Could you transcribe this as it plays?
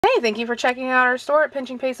Hey, thank you for checking out our store at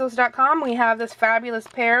pinchingpesos.com. We have this fabulous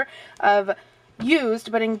pair of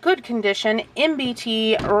used but in good condition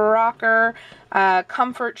MBT rocker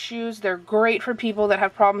comfort shoes. They're great for people that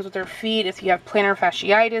have problems with their feet. If you have plantar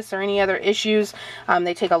fasciitis or any other issues,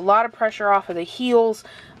 they take a lot of pressure off of the heels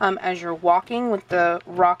as you're walking with the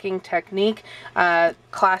rocking technique.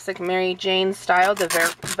 Classic Mary Jane style. The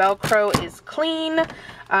Velcro is clean.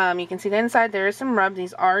 You can see the inside. There is some rub.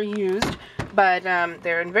 These are used, but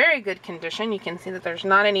they're in very good condition. You can see that there's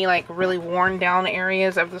not any like really worn down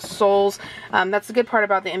areas of the soles. That's the good part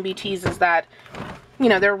about the MBTs, is that, you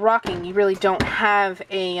know, they're rocking. You really don't have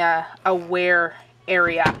a wear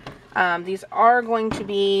area. These are going to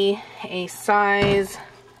be a size,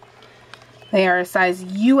 they are a size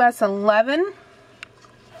US 11.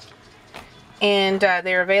 And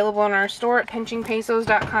they're available in our store at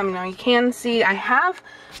pinchingpesos.com. Now you can see I have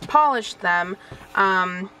polished them,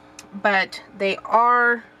 but they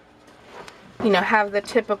are, you know, have the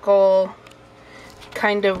typical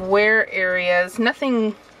kind of wear areas.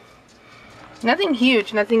 Nothing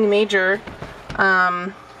huge, nothing major.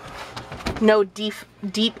 No deep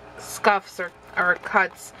scuffs or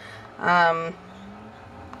cuts.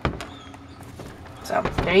 So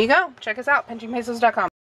there you go. Check us out, pinchingpesos.com.